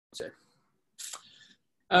So,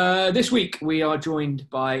 this week we are joined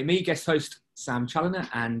by me, guest host Sam Challenor,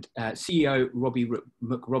 and CEO Robbie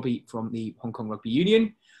McRobbie from the Hong Kong Rugby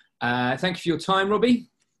Union. Thank you for your time, Robbie.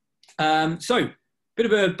 So, bit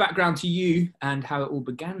of a background to you and how it all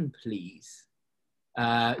began, please.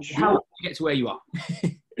 How did you get to where you are?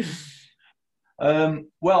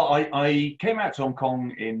 Well, I came out to Hong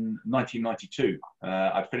Kong in 1992.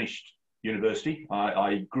 I'd finished university.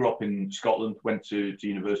 I grew up in Scotland, went to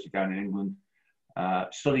university down in England,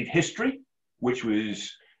 studied history, which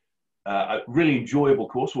was a really enjoyable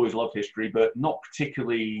course. Always loved history, but not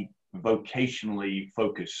particularly vocationally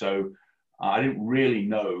focused. So I didn't really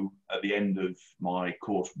know at the end of my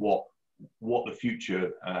course what the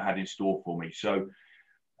future had in store for me. So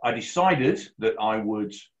I decided that I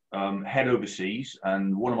would head overseas,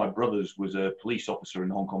 and one of my brothers was a police officer in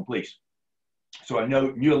the Hong Kong Police. So I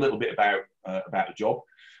knew a little bit about the job,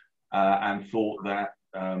 and thought that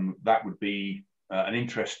that would be an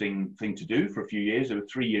interesting thing to do for a few years. There were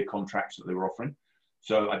 3-year contracts that they were offering.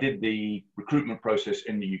 So I did the recruitment process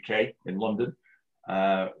in the UK, in London,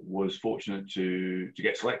 was fortunate to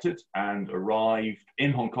get selected, and arrived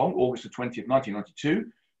in Hong Kong, August the 20th, 1992,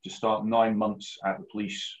 to start 9 months at the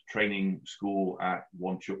police training school at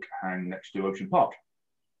Won Chuk Hang next to Ocean Park.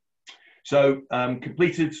 So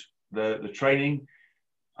completed the training,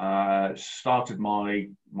 started my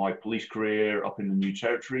police career up in the New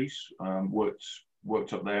Territories,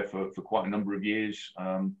 worked up there for quite a number of years.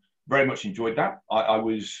 Very much enjoyed that. I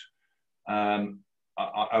was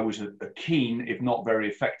a keen, if not very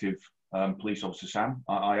effective, police officer, Sam.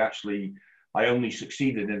 I only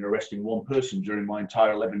succeeded in arresting one person during my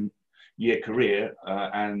entire 11-year career,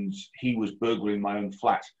 and he was burglaring my own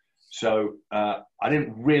flat. So I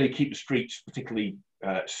didn't really keep the streets particularly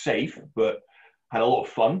safe, but had a lot of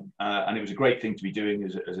fun, and it was a great thing to be doing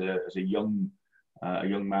as a young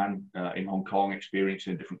man in Hong Kong,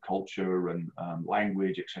 experiencing a different culture and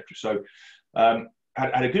language, etc. So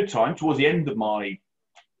had a good time. Towards the end of my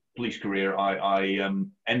police career, I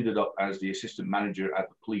ended up as the assistant manager at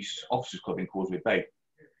the Police Officers Club in Causeway Bay.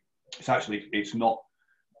 It's not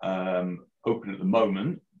open at the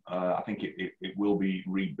moment. I think it will be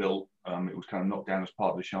rebuilt. It was kind of knocked down as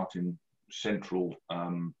part of the Sha Tin Central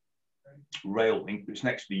rail link. It's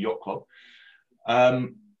next to the yacht club.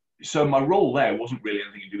 So my role there wasn't really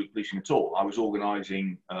anything to do with policing at all. I was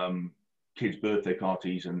organising kids' birthday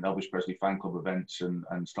parties and Elvis Presley fan club events and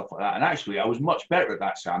stuff like that. And actually, I was much better at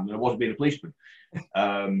that, Sam, than I was being a policeman.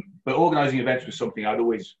 But organising events was something I'd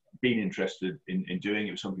always been interested in doing.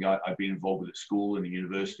 It was something I'd been involved with at school and at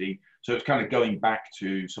university. So it's kind of going back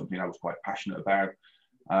to something I was quite passionate about.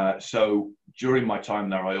 So during my time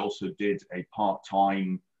there, I also did a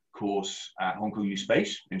part-time course at Hong Kong Uni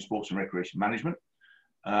Space in sports and recreation management,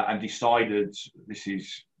 and decided, this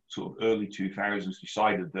is sort of early 2000s,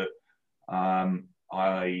 decided that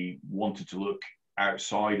I wanted to look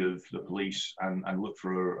outside of the police and look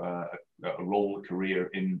for a role, a career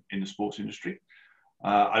in the sports industry.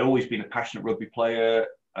 I'd always been a passionate rugby player.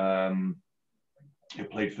 I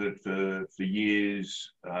played for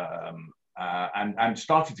years, and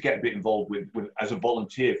started to get a bit involved with as a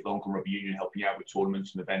volunteer for the Hong Kong Rugby Union, helping out with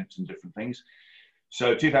tournaments and events and different things.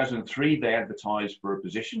 So 2003, they advertised for a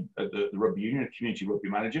position at the Rugby Union, a Community Rugby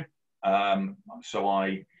Manager. So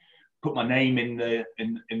I put my name in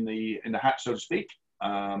the hat, so to speak.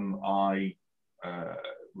 I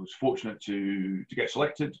was fortunate to get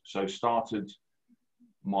selected, so started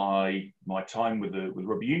my time with the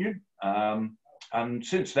Rugby Union, and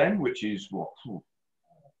since then, which is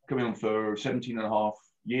coming on for 17 and a half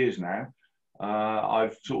years now,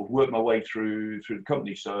 I've sort of worked my way through the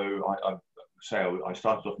company. So I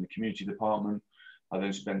started off in the community department. I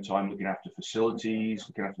then spent time looking after facilities,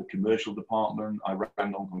 looking after the commercial department. I ran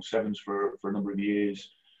Hong Kong Sevens for a number of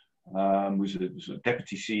years, was a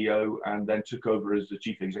deputy CEO, and then took over as the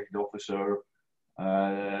chief executive officer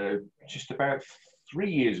just about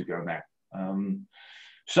 3 years ago now.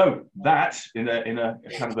 So that, in a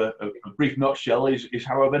kind of a brief nutshell, is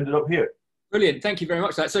how I've ended up here. Brilliant. Thank you very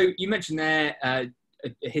much for that. So you mentioned there a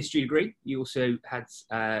history degree. You also had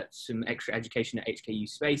some extra education at HKU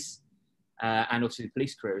Space, and also the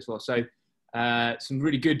police career as well. So some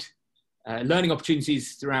really good learning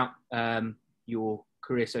opportunities throughout your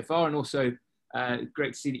career so far, and also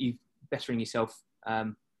great to see that you're bettering yourself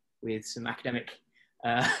with some academic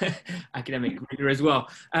rigor as well.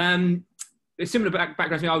 A similar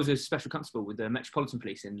background to me. I was a special constable with the Metropolitan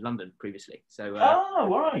Police in London previously. So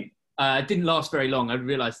right. It didn't last very long. I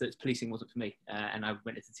realised that policing wasn't for me, and I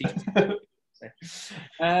went into teaching.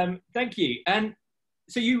 So, thank you. And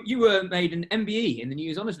so you were made an MBE in the New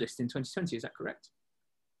Year's Honours List in 2020. Is that correct?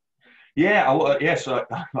 Yeah, yes, I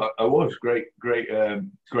was great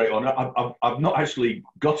honour. I've not actually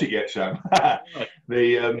got it yet, Sam.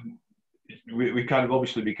 the we kind of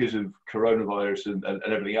obviously because of coronavirus and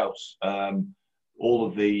everything else, all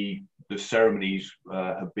of the ceremonies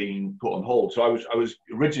have been put on hold. So I was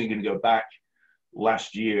originally going to go back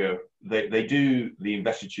last year. They do the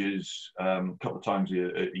investitures a couple of times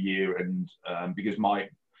a year, and because my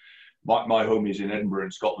home is in Edinburgh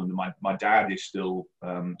in Scotland, and my dad is still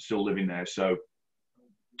living there, so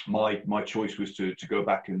my choice was to go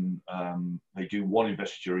back, and they do one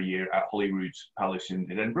investiture a year at Holyrood's Palace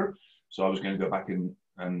in Edinburgh. So I was going to go back and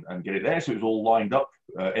get it there. So it was all lined up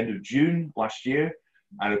end of June last year,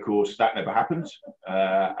 and of course that never happened,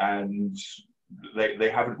 and they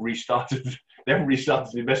haven't restarted. They haven't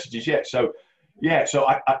restarted the investitures yet. So yeah, so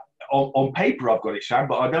I on paper I've got it, Sam,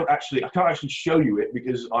 but I can't actually show you it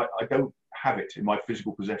because I don't have it in my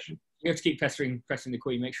physical possession. You have to keep pressing the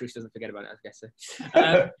call. You make sure she doesn't forget about it, I guess. So.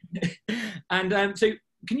 So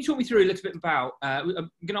can you talk me through a little bit about, I'm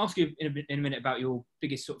going to ask you in a minute about your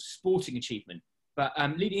biggest sort of sporting achievement, but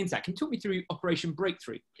leading into that, can you talk me through Operation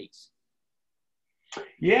Breakthrough, please?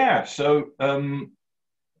 Yeah, so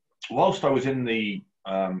whilst I was still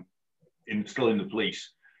in the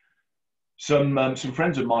police, some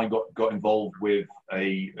friends of mine got involved with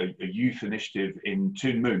a youth initiative in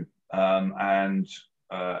Toon Moon, and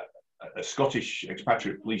a Scottish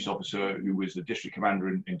expatriate police officer who was the district commander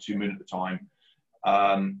in Toon Moon at the time.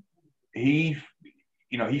 He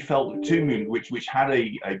felt that Toon Moon, which had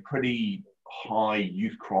a pretty high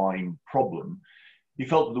youth crime problem, he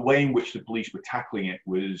felt that the way in which the police were tackling it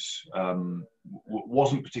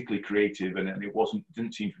wasn't particularly creative, and it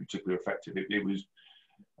didn't seem to be particularly effective. It was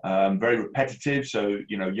very repetitive. So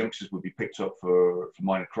youngsters would be picked up for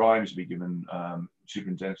minor crimes, be given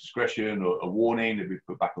superintendent's discretion or a warning. They'd be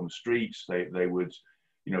put back on the streets. They would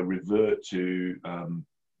revert to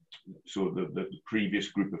sort of the previous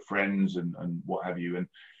group of friends and what have you. And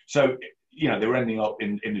so they were ending up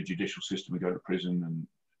in the judicial system and going to prison. And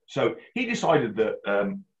so he decided that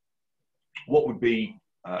what would be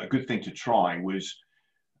a good thing to try was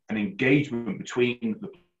an engagement between the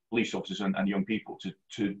police officers and young people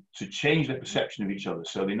to change their perception of each other,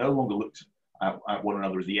 so they no longer looked at one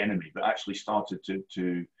another as the enemy, but actually started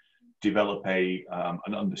to develop an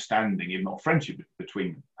understanding, if not friendship,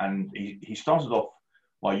 between them. And he started off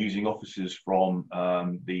by using officers from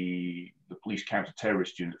the police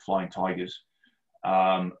counter-terrorist unit, Flying Tigers,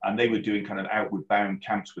 and they were doing kind of outward bound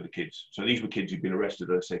camps with the kids. So these were kids who'd been arrested,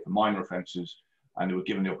 let's say, for minor offences, and they were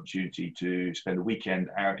given the opportunity to spend a weekend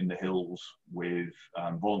out in the hills with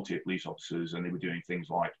volunteer police officers, and they were doing things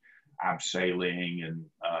like abseiling and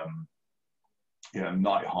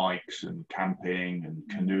night hikes and camping and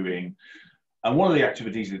canoeing. And one of the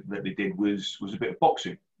activities that they did was a bit of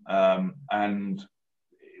boxing. And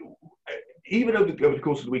even over the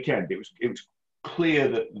course of the weekend, it was clear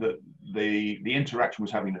that the interaction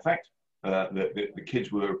was having an effect. That the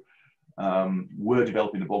kids were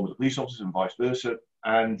developing a bond with the police officers and vice versa.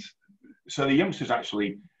 And so the youngsters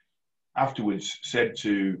actually afterwards said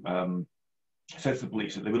to the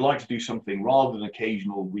police that they would like to do something rather than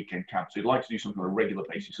occasional weekend camps. They'd like to do something on a regular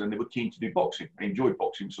basis, and they were keen to do boxing. They enjoyed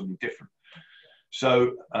boxing, something different.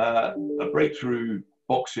 So a breakthrough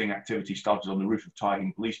boxing activity started on the roof of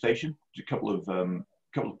Tying Police Station. A couple of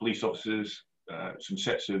police officers, some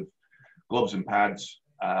sets of gloves and pads,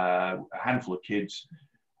 a handful of kids.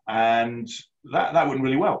 And that went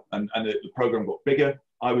really well, and the program got bigger.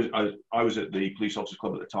 I was at the Police Officers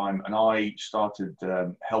Club at the time, and I started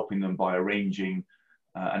helping them by arranging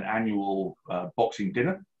an annual boxing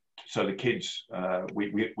dinner. So the kids,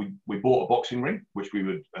 we bought a boxing ring, which we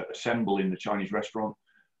would assemble in the Chinese restaurant.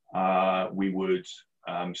 We would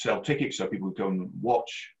sell tickets so people would go and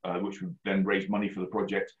watch, which would then raise money for the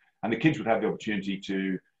project, and the kids would have the opportunity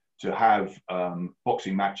to have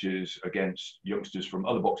boxing matches against youngsters from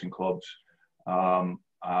other boxing clubs, and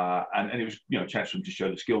it was a chance for them to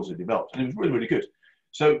show the skills they developed, and it was really, really good.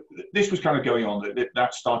 So this was kind of going on.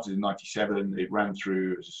 That started in '97. It ran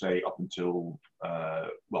through, as I say, up until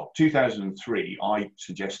 2003. I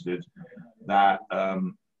suggested that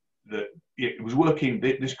it was working.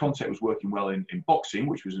 This concept was working well in boxing,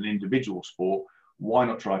 which was an individual sport. Why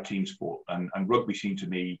not try a team sport? And rugby seemed to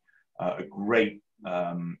me a great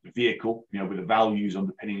vehicle, with the values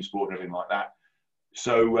underpinning the sport and everything like that.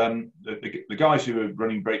 So the guys who were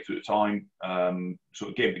running Breakthrough at the time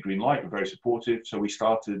sort of gave the green light, were very supportive. So we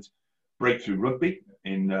started Breakthrough Rugby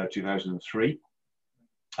in 2003.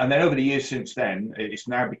 And then over the years since then, it's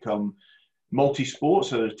now become multi-sport.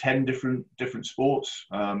 So there's 10 different sports,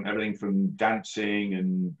 everything from dancing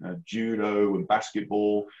and judo and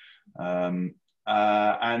basketball.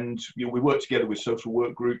 And we work together with social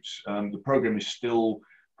work groups. The program is still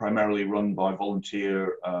primarily run by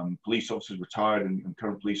volunteer police officers, retired and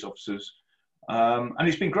current police officers, and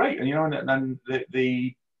it's been great. And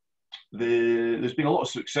there's been a lot of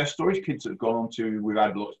success stories. Kids that have gone on to, we've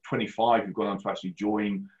had 25 who've gone on to actually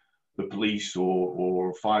join the police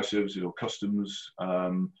or fire services or customs.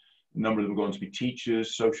 A number of them have gone on to be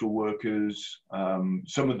teachers, social workers.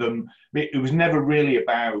 Some of them, it was never really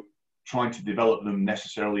about trying to develop them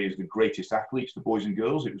necessarily as the greatest athletes, the boys and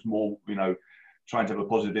girls. It was more, trying to have a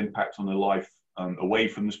positive impact on their life away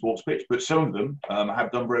from the sports pitch. But some of them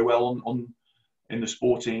have done very well in the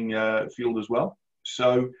sporting field as well.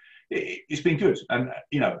 So it's been good. And,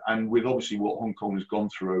 and with obviously what Hong Kong has gone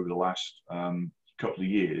through over the last couple of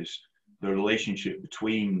years, the relationship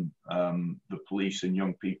between the police and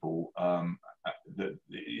young people,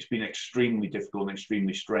 it's been extremely difficult and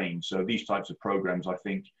extremely strained. So these types of programs, I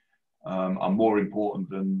think, are more important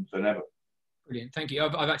than ever. Brilliant, thank you.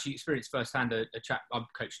 I've actually experienced firsthand a chap, I've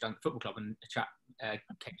coached down at the football club, and a chap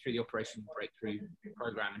came through the Operation Breakthrough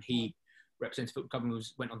program, and he represented the football club and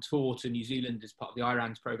went on tour to New Zealand as part of the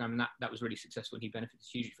Irans program, and that was really successful, and he benefited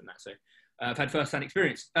hugely from that. So I've had firsthand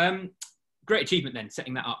experience. Great achievement then,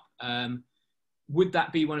 setting that up. Would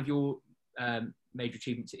that be one of your major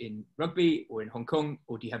achievements in rugby or in Hong Kong,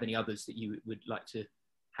 or do you have any others that you would like to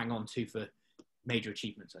hang on to for major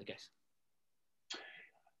achievements, I guess?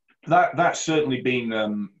 That's certainly been,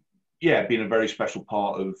 been a very special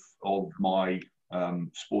part of my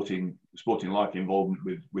sporting life involvement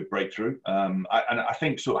with Breakthrough. And I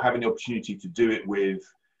think sort of having the opportunity to do it with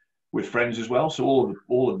friends as well. So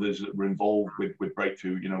all of us that were involved with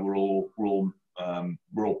Breakthrough, we're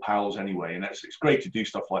all pals anyway, and it's great to do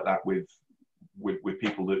stuff like that with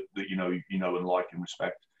people that you know and like and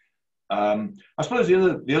respect. I suppose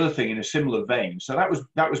the other thing in a similar vein. So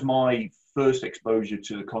that was my first exposure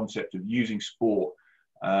to the concept of using sport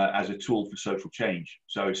as a tool for social change.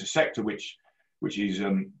 So it's a sector which is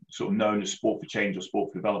sort of known as sport for change or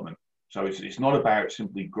sport for development. So it's not about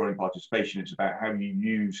simply growing participation. It's about how you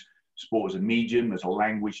use sport as a medium, as a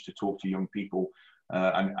language to talk to young people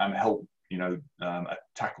and help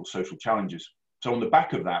tackle social challenges. So on the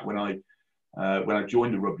back of that, when I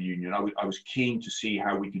joined the rugby union, I was keen to see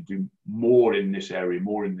how we could do more in this area,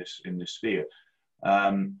 more in this sphere.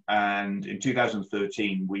 And in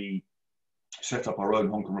 2013, we set up our own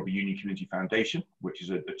Hong Kong Rugby Union Community Foundation, which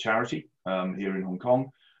is a charity here in Hong Kong,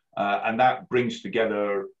 and that brings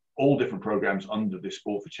together all different programs under this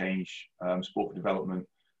Sport for Change, Sport for Development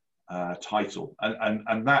title,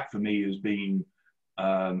 and that for me has been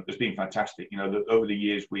fantastic. Over the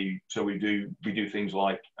years we do things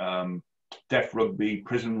like deaf rugby,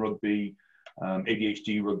 prison rugby,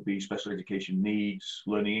 ADHD rugby, special education needs,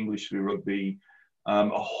 learning English through rugby, a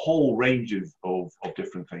whole range of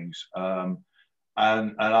different things.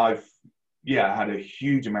 And I've had a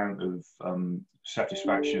huge amount of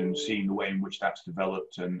satisfaction seeing the way in which that's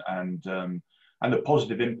developed and the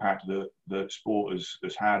positive impact that sport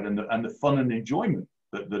has had, and the fun and enjoyment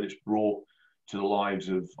that it's brought to the lives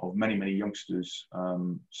of many youngsters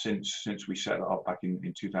since we set it up back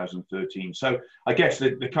in 2013. So I guess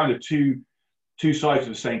the kind of two sides of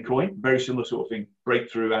the same coin, very similar sort of thing,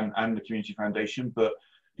 Breakthrough and the Community Foundation. But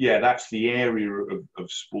yeah, that's the area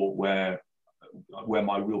of sport where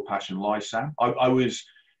my real passion lies, Sam.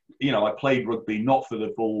 I played rugby not for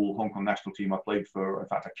the full Hong Kong national team. In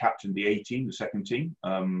fact, I captained the A team, the second team,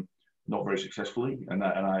 not very successfely, and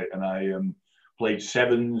I played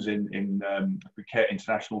sevens in a Phuket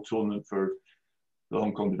international tournament for the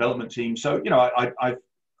Hong Kong development team. So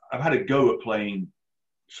I've had a go at playing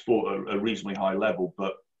sport at a reasonably high level,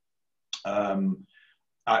 but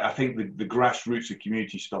I think the grassroots of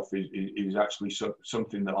community stuff is actually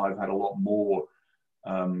something that I've had a lot more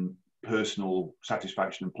personal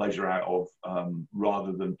satisfaction and pleasure out of,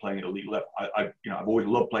 rather than playing at elite level. I've always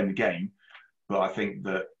loved playing the game, but I think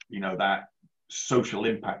that that social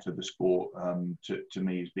impact of the sport to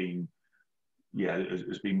me has been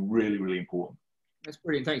really, really important. That's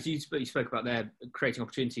brilliant. Thanks. You spoke about there creating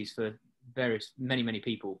opportunities for many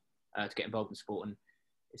people to get involved in sport, and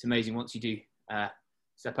it's amazing once you do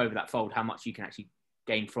step over that fold how much you can actually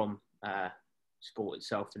gain from sport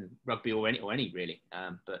itself, and rugby or any really.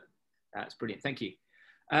 But that's brilliant. Thank you.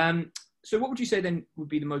 So what would you say then would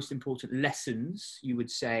be the most important lessons you would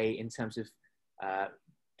say in terms of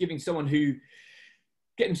giving someone who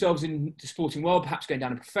get themselves into the sporting world, perhaps going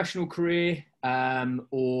down a professional career,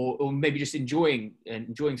 or maybe just enjoying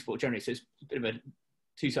sport generally? So it's a bit of a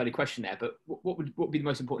two-sided question there, but what would be the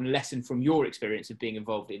most important lesson from your experience of being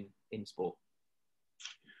involved in sport?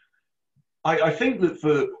 I think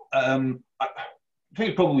that I think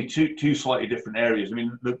it's probably two slightly different areas. I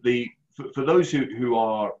mean, for those who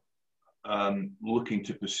are looking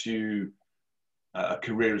to pursue a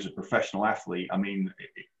career as a professional athlete, I mean,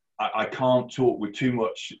 I can't talk with too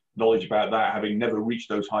much knowledge about that, having never reached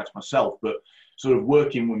those heights myself. But sort of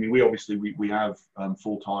working with me, we have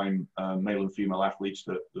full-time male and female athletes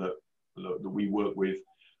that we work with,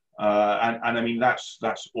 and I mean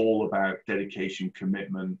that's all about dedication,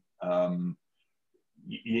 commitment.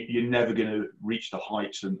 You're never going to reach the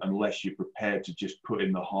heights unless you're prepared to just put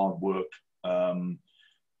in the hard work.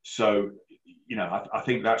 So, you know, I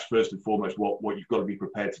think that's first and foremost what you've got to be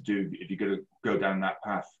prepared to do if you're going to go down that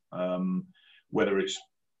path. Whether it's,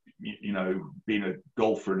 you know, being a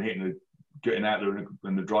golfer and getting out there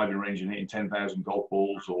in the driving range and hitting 10,000 golf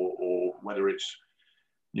balls, or whether it's,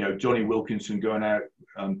 you know, Johnny Wilkinson going out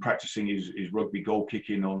and practicing his rugby goal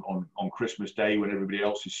kicking on Christmas Day when everybody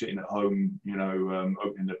else is sitting at home, you know,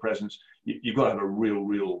 opening their presents. You've got to have a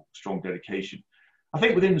real strong dedication. I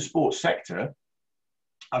think within the sports sector,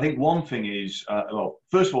 I think one thing is, well,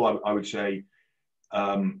 first of all, I would say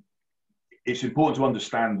it's important to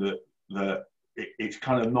understand that it's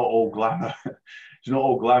kind of not all glamour. It's not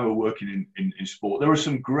all glamour working in sport. There are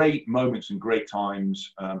some great moments and great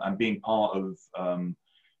times, and being part of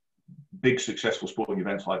big successful sporting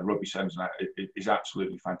events like rugby sevens and that is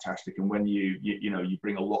absolutely fantastic. And when you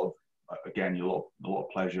bring a lot of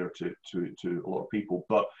pleasure to a lot of people,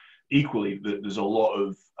 but equally there's a lot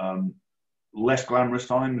of less glamorous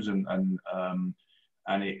times, and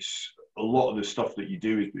it's a lot of the stuff that you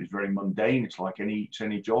do is very mundane. It's like any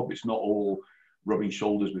job. It's not all rubbing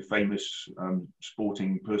shoulders with famous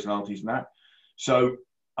sporting personalities and that. So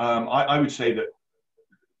I would say that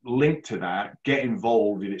linked to that, get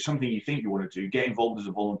involved. If it's something you think you want to do, get involved as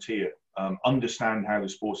a volunteer. Understand how the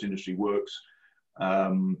sports industry works,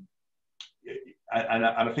 and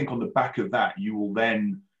I think on the back of that, you will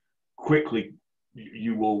then quickly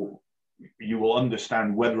you will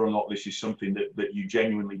understand whether or not this is something that you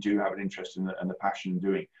genuinely do have an interest in and the passion in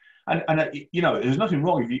doing. And you know, there's nothing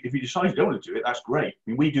wrong if you decide you don't want to do it. That's great.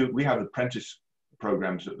 I mean, we have apprentice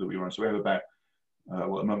programs that we run. So we have about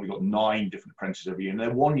well, at the moment we've got 9 different apprentices every year, and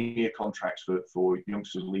they're 1-year contracts for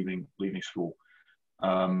youngsters leaving school.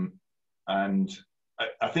 And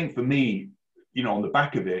I think for me, you know, on the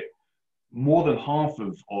back of it, more than half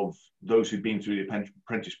of those who've been through the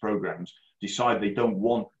apprentice programs decide they don't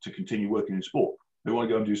want to continue working in sport. They want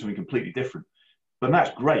to go and do something completely different. But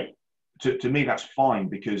that's great. To me, that's fine,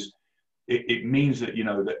 because it means that, you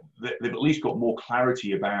know, that they've at least got more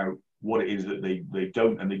clarity about what it is that they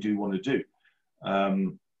don't and they do want to do.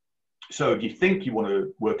 So if you think you want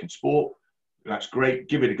to work in sport, that's great.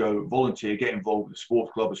 Give it a go. Volunteer. Get involved with a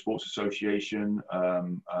sports club, a sports association,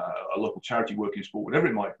 a local charity working in sport, whatever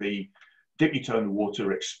it might be. Dip your toe in the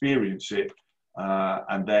water, experience it,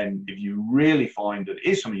 and then if you really find that it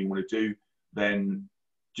is something you want to do, then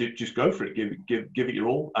just go for it. Give it your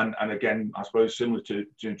all. And again, I suppose similar to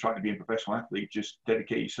trying to be a professional athlete, just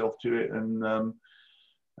dedicate yourself to it and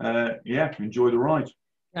yeah, enjoy the ride.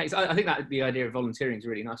 I think that the idea of volunteering is a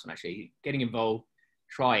really nice one, actually. Getting involved,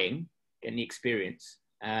 trying, getting the experience,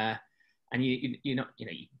 and you're not, you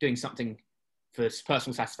know, you're doing something for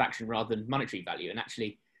personal satisfaction rather than monetary value. And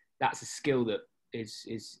actually, that's a skill that is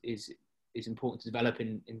important to develop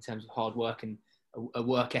in terms of hard work and a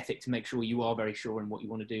work ethic to make sure you are very sure in what you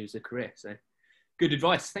want to do as a career. So, good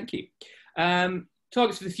advice. Thank you.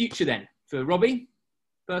 Targets for the future then, for Robbie,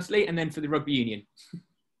 firstly, and then for the rugby union.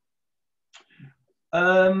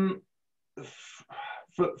 From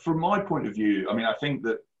my point of view, I mean, I think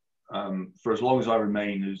that for as long as I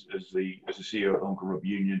remain as the CEO of Hong Kong Rugby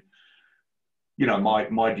Union, you know,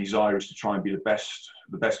 my desire is to try and be the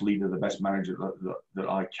best leader, the best manager that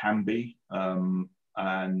I can be. And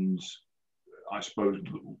I suppose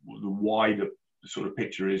the wider sort of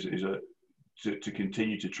picture is to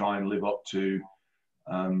continue to try and live up to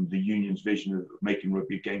the union's vision of making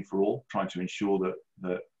rugby a game for all, trying to ensure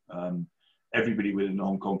that everybody within the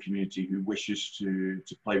Hong Kong community who wishes to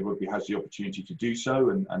play rugby has the opportunity to do so,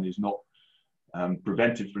 and is not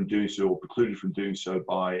prevented from doing so or precluded from doing so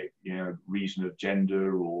by, you know, reason of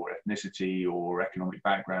gender or ethnicity or economic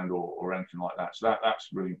background or anything like that. So that's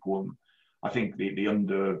really important. I think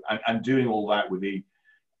and doing all that with the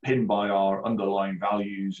pinned by our underlying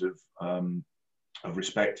values of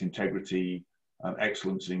respect, integrity,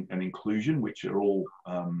 excellence, and inclusion, which are all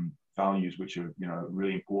values which are, you know,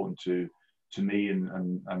 really important to me and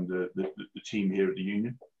the team here at the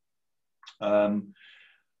union.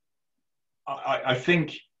 I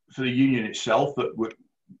think for the union itself that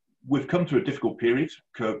we've come through a difficult period.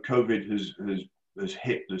 COVID has has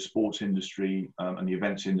hit the sports industry and the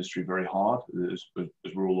events industry very hard, as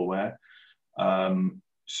we're all aware.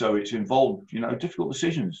 So it's involved, difficult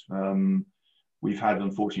decisions. We've had,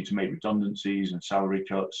 unfortunately, to make redundancies and salary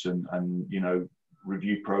cuts and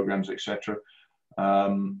review programs, etc.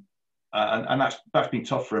 And that's been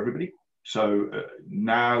tough for everybody. So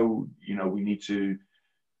now, we need to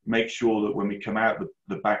make sure that when we come out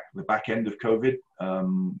the back end of COVID,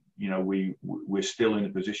 we're still in a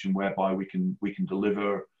position whereby we can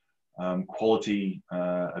deliver quality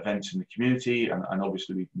events in the community, and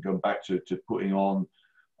obviously we can go back to putting on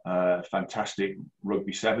fantastic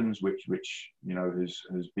rugby sevens, which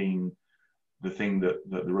has been the thing that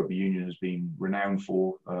the rugby union has been renowned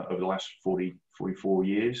for over the last 44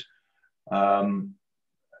 years.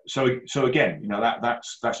 So again,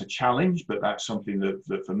 that's a challenge, but that's something that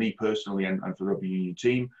for me personally and for the rugby union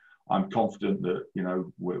team, I'm confident that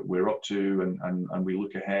we're up to, and we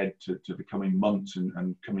look ahead to the coming months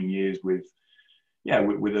and coming years with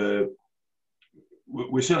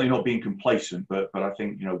we're certainly not being complacent, but I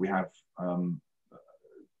think we have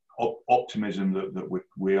optimism that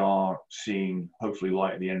we are seeing hopefully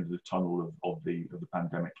light at the end of the tunnel of the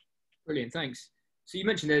pandemic. Brilliant, thanks. So you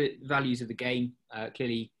mentioned the values of the game.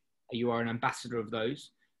 Clearly, you are an ambassador of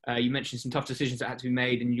those. You mentioned some tough decisions that had to be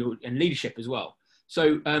made, and leadership as well.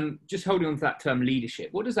 So just holding on to that term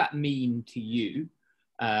leadership, what does that mean to you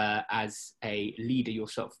as a leader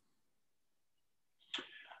yourself?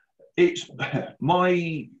 It's the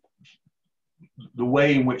way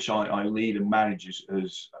in which I lead and manage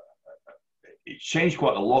has it's changed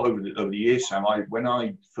quite a lot over the years, Sam. When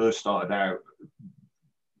I first started out,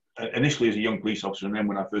 initially as a young police officer, and then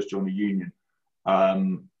when I first joined the union,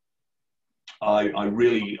 I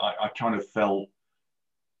kind of felt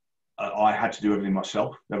I had to do everything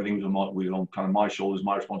myself. Everything was on kind of my shoulders,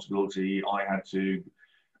 my responsibility. I had to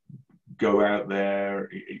go out there,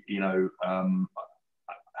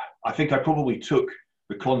 I think I probably took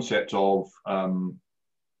the concept of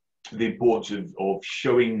the importance of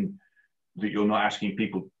showing that you're not asking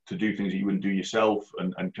people to do things that you wouldn't do yourself,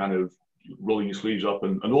 and kind of rolling your sleeves up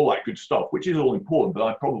and all that good stuff, which is all important, but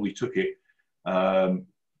I probably took it to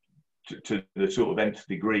the sort of nth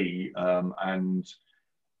degree. And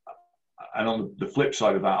on the flip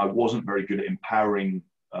side of that, I wasn't very good at empowering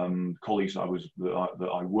colleagues that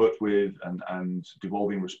I worked with and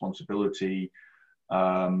devolving responsibility.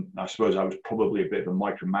 I suppose I was probably a bit of a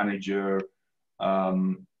micromanager,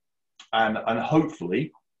 and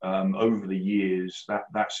hopefully over the years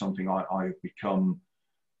that's something I've become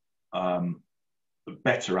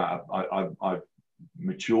better at. I've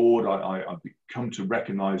matured. I've come to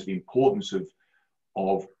recognise the importance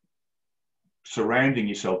of surrounding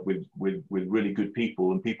yourself with really good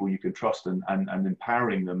people and people you can trust, and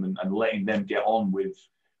empowering them and letting them get on with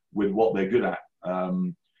what they're good at.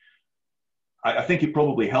 I think it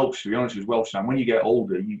probably helps, to be honest, as well, Sam. When you get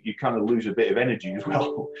older, you kind of lose a bit of energy as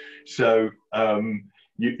well. So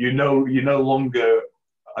you're no longer,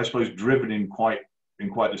 I suppose, driven in quite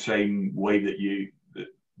the same way that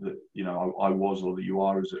I was, or that you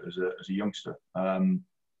are as a youngster.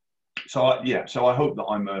 So I hope that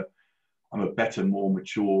I'm a better, more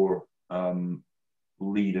mature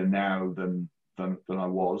leader now than I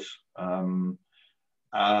was.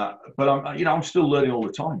 But I'm still learning all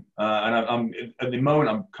the time, and I'm at the moment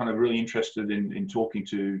I'm kind of really interested in talking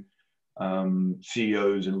to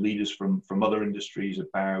CEOs and leaders from other industries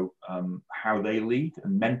about how they lead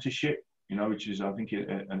and mentorship, which is, I think,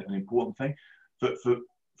 an important thing.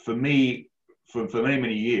 For me, for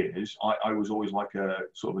many years, I was always like a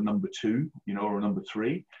sort of a number two, or a number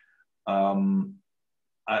three, and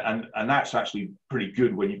that's actually pretty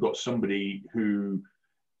good when you've got somebody who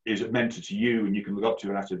is a mentor to you and you can look up to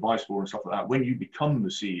and ask advice for and stuff like that. When you become the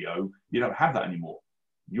CEO, you don't have that anymore.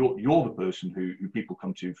 You're the person who people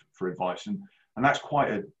come to for advice, and that's quite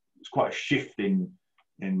a shift in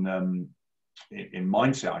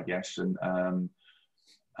mindset, I guess. And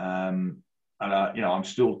I'm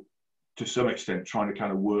still to some extent trying to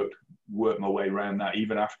kind of work my way around that,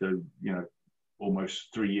 even after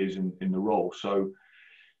almost 3 years in the role. So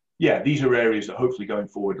yeah, these are areas that hopefully going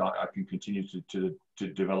forward I can continue to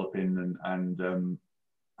develop in, and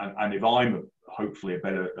if I'm hopefully a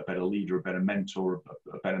better leader, a better mentor,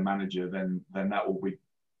 a better manager, then that will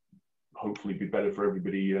hopefully be better for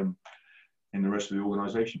everybody in the rest of the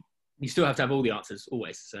organisation. You still have to have all the answers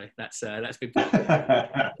always, so that's good.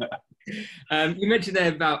 You mentioned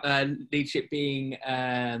there about leadership being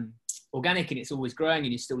organic and it's always growing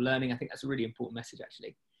and you're still learning. I think that's a really important message,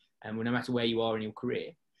 actually. And no matter where you are in your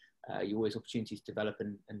career, you always opportunities to develop,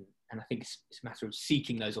 and I think it's a matter of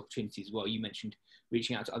seeking those opportunities as well. You mentioned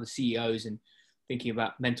reaching out to other CEOs and thinking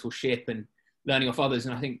about mentorship and learning off others.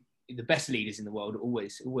 And I think the best leaders in the world are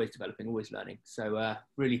always developing, always learning. So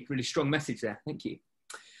really, really strong message there. Thank you.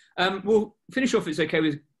 We'll finish off, if it's okay,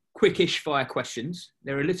 with quickish fire questions.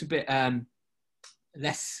 They're a little bit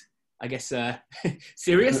less, I guess,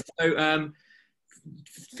 serious. So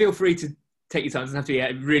feel free to take your time. It doesn't have to be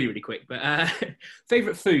really, really quick. But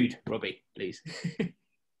favourite food, Robbie, please.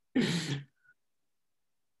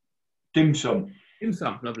 Dim sum. Dim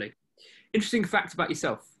sum, lovely. Interesting fact about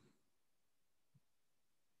yourself.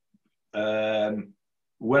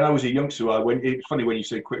 When I was a youngster, it's funny when you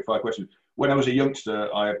say quick fire questions. When I was a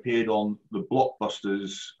youngster, I appeared on the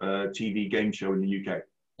Blockbusters TV game show in the UK.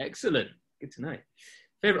 Excellent. Good to know.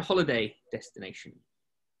 Favourite holiday destination?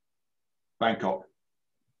 Bangkok.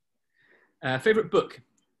 Favourite book?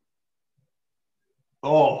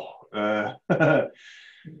 Oh,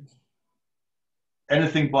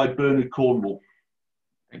 anything by Bernard Cornwell.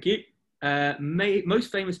 Thank you.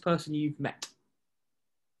 Most famous person you've met?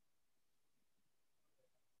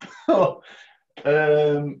 Met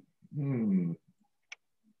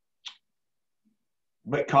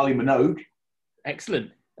Kylie Minogue.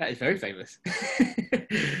 Excellent. That is very famous.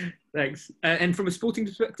 Thanks. And from a sporting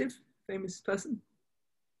perspective, famous person?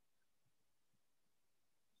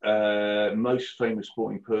 Most famous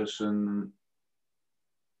sporting person,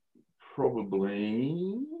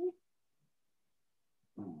 probably.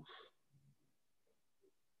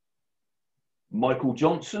 Michael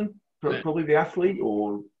Johnson, probably the athlete,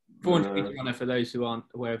 or 400 meter runner for those who aren't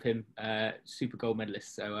aware of him, super gold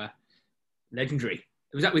medalist, so legendary.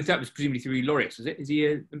 That was presumably through Laureus, was it? Is he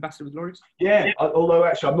an ambassador with Laureus? Yeah, although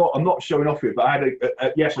actually I'm not showing off here, but I had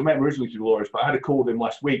yes, I met him originally through Laureus, but I had a call with him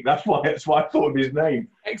last week. That's why I thought of his name.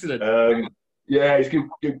 Excellent. Yeah, he's a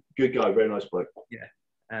good guy, very nice bloke. Yeah.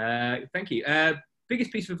 Thank you.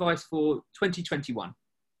 Biggest piece of advice for 2021?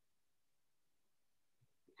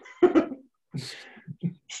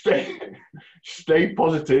 Stay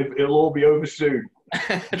positive. It'll all be over soon.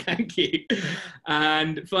 Thank you.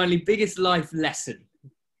 And finally, biggest life lesson.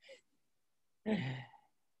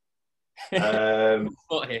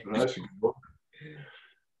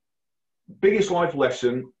 Biggest life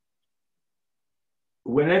lesson: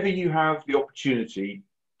 whenever you have the opportunity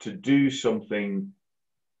to do something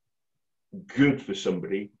good for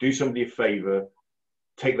somebody, do somebody a favor,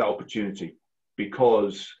 take that opportunity,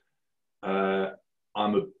 because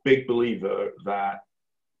I'm a big believer that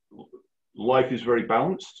life is very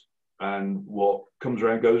balanced, and what comes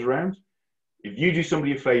around goes around. If you do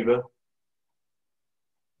somebody a favor,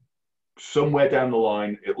 somewhere down the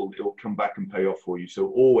line, it'll come back and pay off for you.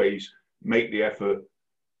 So always make the effort,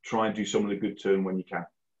 try and do someone a good turn when you can.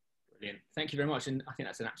 Brilliant. Thank you very much. And I think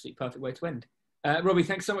that's an absolutely perfect way to end. Robbie,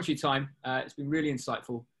 thanks so much for your time. It's been really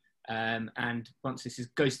insightful. And once this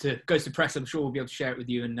goes to press, I'm sure we'll be able to share it with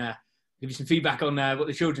you and give you some feedback on what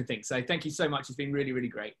the children think. So thank you so much. It's been really, really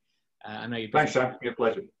great. I know you're busy. Thanks, Sam. It's been a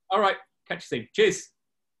pleasure. All right. Catch you soon. Cheers.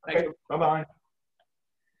 Okay. Bye-bye.